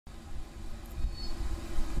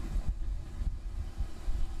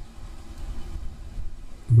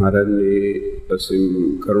મહારાજની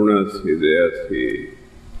અસીમ કરુણાથી દયાથી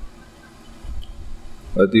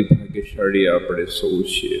અતિ ભાગ્યશાળી આપણે સૌ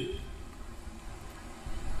છીએ.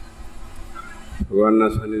 ભગવાનના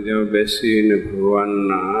સાનિધ્યમાં બેસીને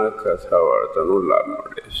ભગવાનના કથા વાર્તાનો લાભ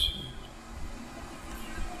મળે છે.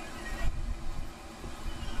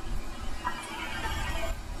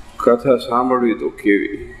 કથા સાંભળવી તો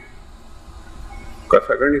કેવી,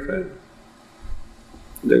 કથા ઘણી થાય,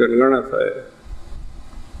 જગત ઘણા થાય,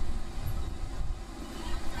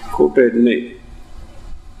 ખૂટે જ નહીં.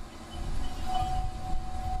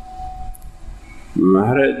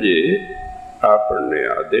 મહારાજે આપણને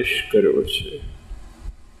આદેશ કર્યો છે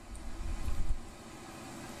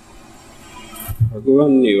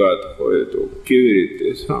ભગવાનની વાત હોય તો કેવી રીતે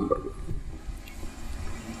સાંભળવું,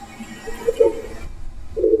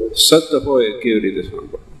 સત્ય હોય કેવી રીતે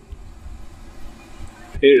સાંભળવું.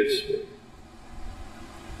 ફેર છે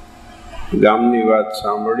ગામની વાત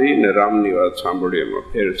સાંભળી ને રામની વાત સાંભળી, એમાં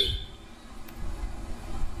ફેર છે.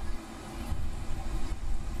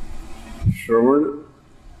 શ્રવણ,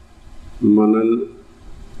 મનન,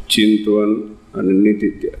 ચિંતવન અને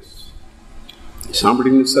નિધિધ્યાસ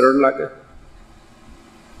સાંભળીને સરળ લાગે,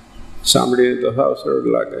 સાંભળીને તો સાવ સરળ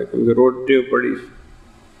લાગે, કેમ કે રોજ ટેવ પડી.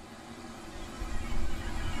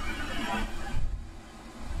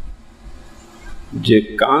 જે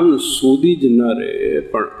કાન સુધી જ ન રહે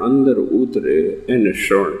પણ અંદર ઉતરે એને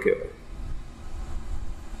શ્રવણ કહેવાય.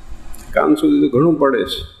 કાન સુધી તો ઘણું પડે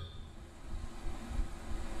છે,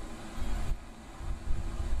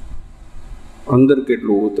 અંદર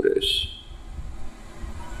કેટલું ઉતરે છે.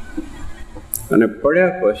 અને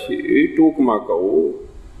પડ્યા પછી, ટૂંકમાં કહું,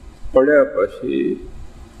 પડ્યા પછી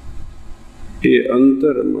એ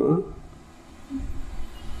અંતરમાં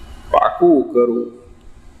પાકું કરવું,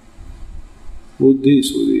 બુદ્ધિ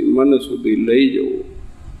સુધી, મન સુધી લઈ જવું,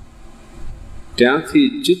 ત્યાંથી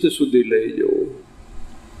ચિત્ત સુધી લઈ જવું.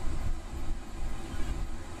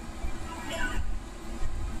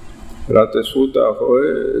 રાતે સૂતા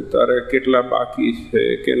હોય તારે કેટલા બાકી છે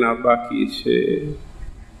કે ના બાકી છે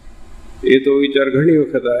એ તો વિચાર ઘણી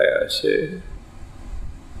વખત આવ્યા છે,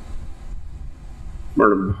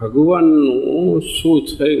 પણ ભગવાનનું શું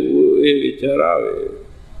થયું એ વિચાર આવે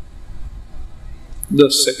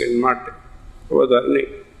 10 સેકન્ડ માટે, વધારે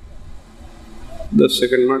નહીં, 10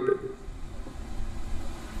 સેકન્ડ માટે.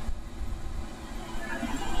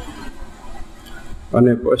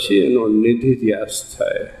 અને પછી એનો નિધિધ્યાસ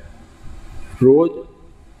થાય. રોજ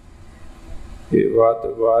એ વાત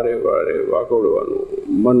વારે વારે વાગોડવાનું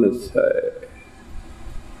મન થાય.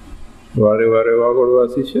 વારે વારે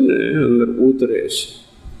વાગોડવાથી છે ને અંદર ઉતરે છે.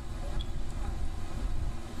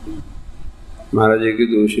 મહારાજે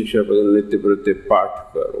કીધું શિક્ષાપદ નિત્ય પ્રત્યે પાઠ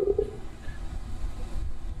કરવો.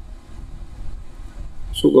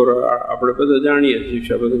 શું કરો, આપણે બધા જાણીએ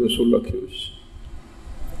શિક્ષાપદમાં શું લખ્યું છે,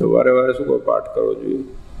 તો વારે વારે શું કહો, પાઠ કરવો જોઈએ,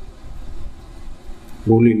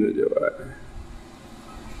 ભૂલી ન જવાય.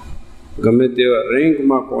 ગમે તેવા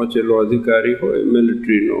રેન્કમાં પહોંચેલો અધિકારી હોય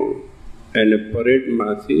મિલિટરીનો, એને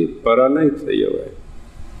પરેડમાંથી પરા નહીં થઈ જવાય,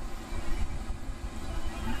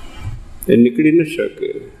 એ નીકળી ન શકે.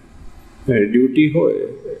 ડ્યુટી હોય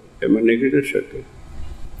એમાં નીકળી ન શકે,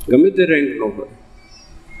 ગમે તે રેન્કનો હોય,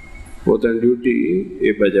 પોતાની ડ્યુટી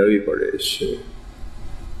એ બજાવવી પડે છે.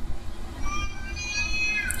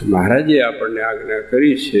 મહારાજે આપણને આજ્ઞા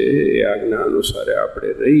કરી છે, એ આજ્ઞા અનુસારે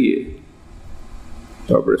આપણે રહીએ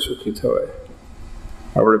તો આપણે સુખી થવાય.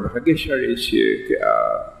 આપણે ભાગ્યશાળી છીએ કે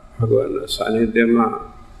આ ભગવાનના સાનિધ્યમાં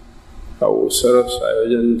આવું સરસ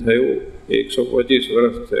આયોજન થયું. 125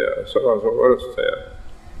 વર્ષ થયા, 125 વર્ષ થયા,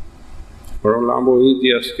 ઘણો લાંબો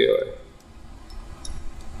ઇતિહાસ કહેવાય.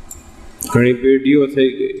 ઘણી પેઢીઓ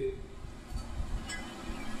થઈ ગઈ,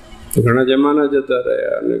 ઘણા જમાના જતા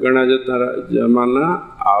રહ્યા અને ઘણા જમાના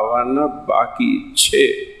આવવાના બાકી છે.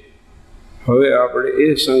 હવે આપણે એ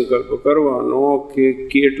સંકલ્પ કરવાનો કે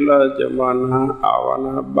કેટલા જમાના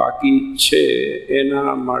આવવાના બાકી છે,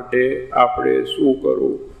 એના માટે આપણે શું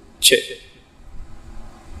કરવું છે.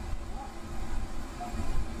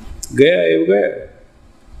 ગયા એવું ગયા,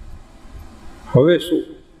 હવે શું,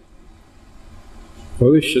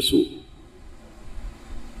 ભવિષ્ય શું,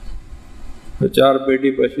 4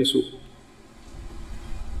 પેઢી પછી શું,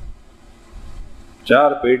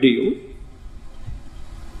 4 પેઢી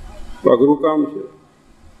અઘરું કામ છે.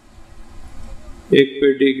 1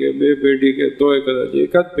 પેઢી કે 2 પેઢી કે તોય કદાચ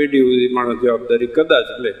એકાદ પેઢી સુધી માણસ જવાબદારી કદાચ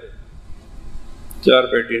લે.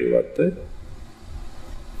 4 પેઢીની વાત થાય,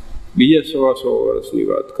 બીજા 100 વર્ષની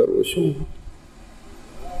વાત કરું છું.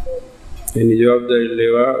 એની જવાબદારી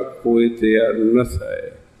લેવા કોઈ તૈયાર ન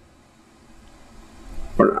થાય.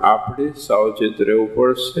 પણ આપણે સાવચેત રહેવું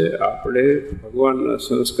પડશે. આપણે ભગવાનના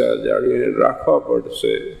સંસ્કાર જાળવીને રાખવા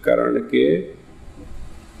પડશે. કારણ કે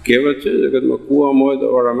કહેવત છે જગતમાં કૂવામાં હોય તો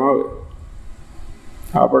વાળામાં આવે.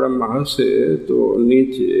 આપણામાં હશે તો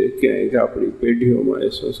નીચે ક્યાંક આપણી પેઢીઓમાં એ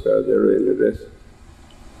સંસ્કાર જળવાઈને રહેશે,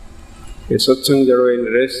 એ સત્સંગ જળવાઈને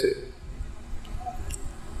રહેશે.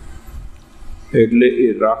 એટલે એ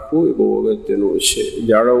રાખવું એ બહુ અગત્યનું છે,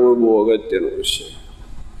 જાળવવું એ બહુ અગત્યનું છે.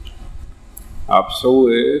 આપ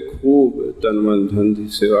સૌએ ખૂબ તન મન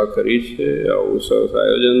ધનથી સેવા કરી છે. આવું સરસ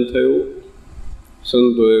આયોજન થયું.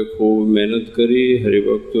 સંતોએ ખૂબ મહેનત કરી,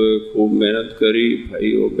 હરિભક્તોએ ખૂબ મહેનત કરી.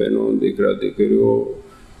 ભાઈઓ બહેનો દીકરા દીકરીઓ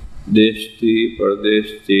દેશથી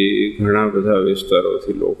પરદેશથી ઘણા બધા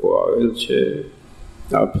વિસ્તારોથી લોકો આવેલ છે.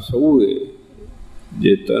 આપ સૌએ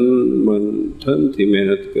જે તન મન ધનથી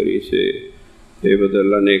મહેનત કરી છે એ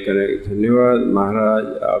બદલ અનેક અનેક ધન્યવાદ. મહારાજ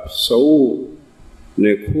આપ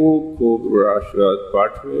સૌને ખૂબ ખૂબ આશીર્વાદ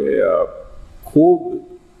પાઠવે.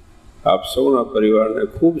 આપ સૌના પરિવારને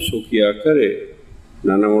ખૂબ સુખિયા કરે,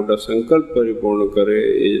 નાના મોટા સંકલ્પ પરિપૂર્ણ કરે,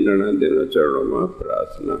 એ જ નાના દેવના ચરણોમાં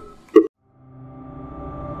પ્રાર્થના.